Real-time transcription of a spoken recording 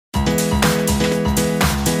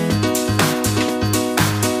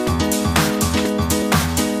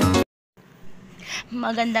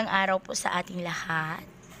Magandang araw po sa ating lahat.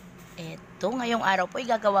 Eto, ngayong araw po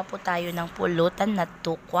gagawa po tayo ng pulutan na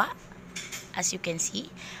tokwa, as you can see.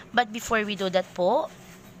 But before we do that po,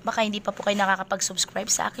 baka hindi pa po kayo nakakapag-subscribe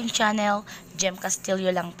sa aking channel, Gem Castillo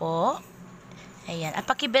lang po. Ayan, at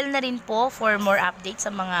pakibell na rin po for more updates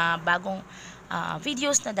sa mga bagong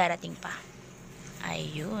videos na darating pa.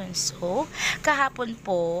 Ayun, so kahapon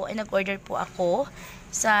po ay nag-order po ako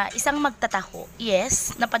sa isang magtataho.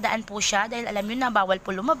 Yes, napadaan po siya dahil alam niyo na bawal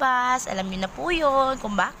po lumabas. Alam niyo na po yun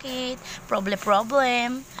kung bakit.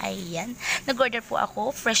 Problem. Ayan, nag-order po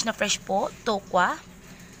ako. Fresh na fresh po, tokwa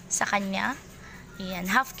sa kanya. Ayan,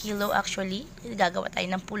 half kilo actually. Gagawa tayo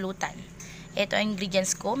ng pulutan. Ito ang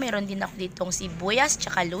ingredients ko. Meron din ako ditong sibuyas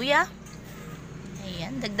tsaka luya.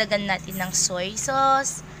 Ayan, dagdagan natin ng soy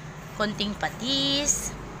sauce, konting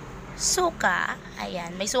patis, suka.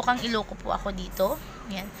 Ayan, may sukang iloko po ako dito.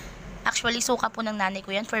 Ayan. Actually, suka po ng nanay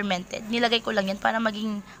ko yan, fermented. Nilagay ko lang yan para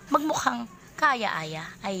magmukhang kaya-aya.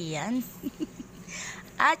 Ayan.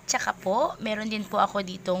 At saka po, meron din po ako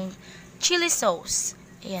ditong chili sauce.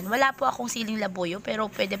 Ayan, wala po akong siling labuyo,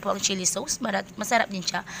 pero pwede po ang chili sauce. Masarap din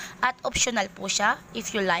siya. At optional po siya,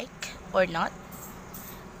 if you like or not.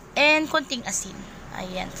 And konting asin.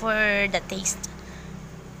 Ayan, for the taste.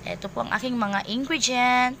 Ito po ang aking mga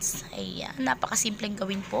ingredients. Ayan, napakasimpleng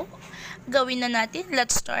gawin po. Gawin na natin.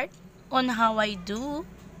 Let's start on how I do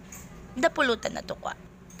the pulutan na tokwa.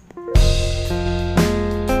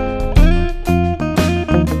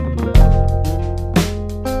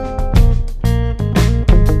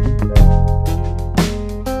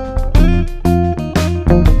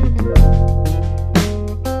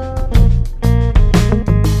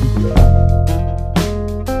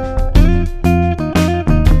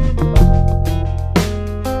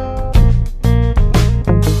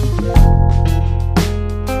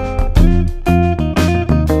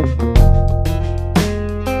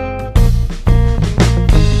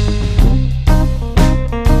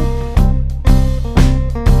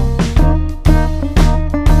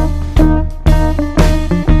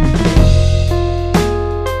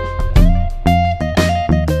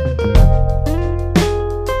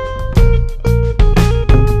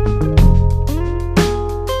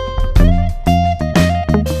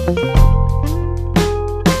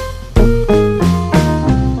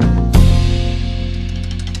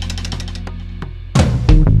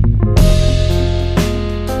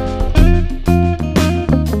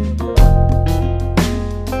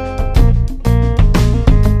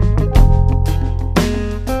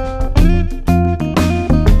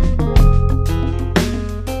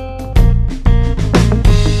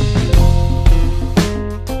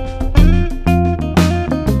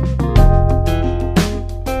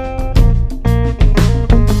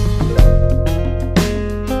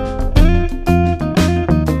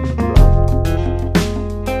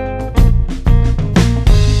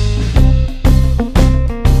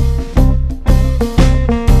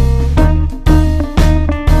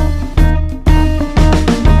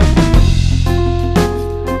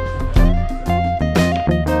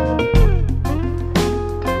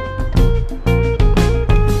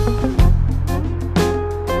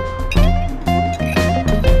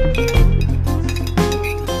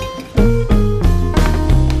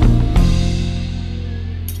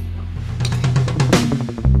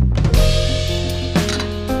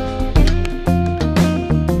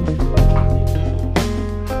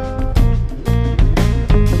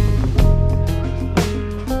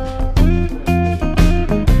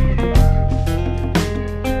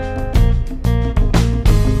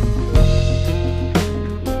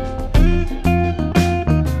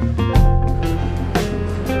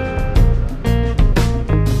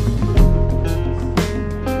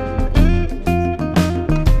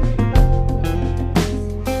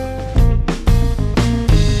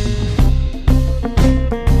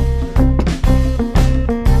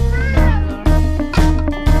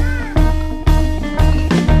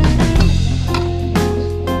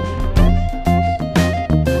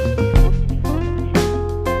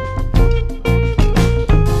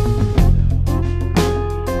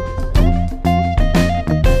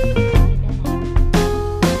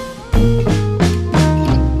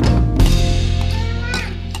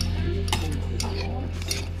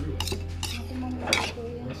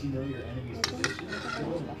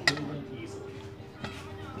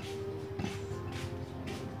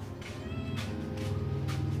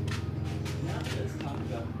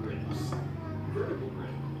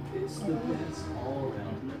 the best all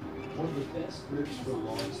around. One of the best grips for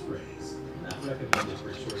long sprays. Not recommended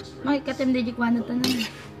for short sprays. Ay, katem di kwa na tanan. It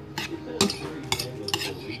does very handle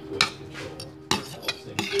for weak grip control. It helps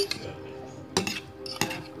things get going.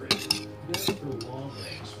 Half grip. Good for long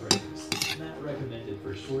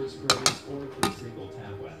with a single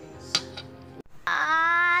tap weapons.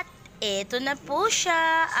 At eto na po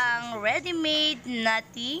siya, ang ready-made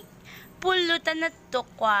nating pulutan na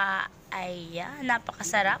tokwa. Ayan,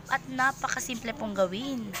 napakasarap at napakasimple pong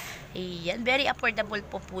gawin. Ayan, very affordable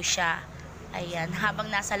po siya. Ayan,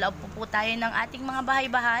 habang nasa loob po tayo ng ating mga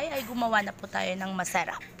bahay-bahay, ay gumawa na po tayo ng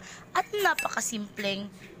masarap at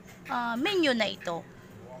napakasimpleng menu na ito.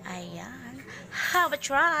 Ayan, have a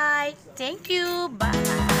try. Thank you.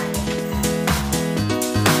 Bye.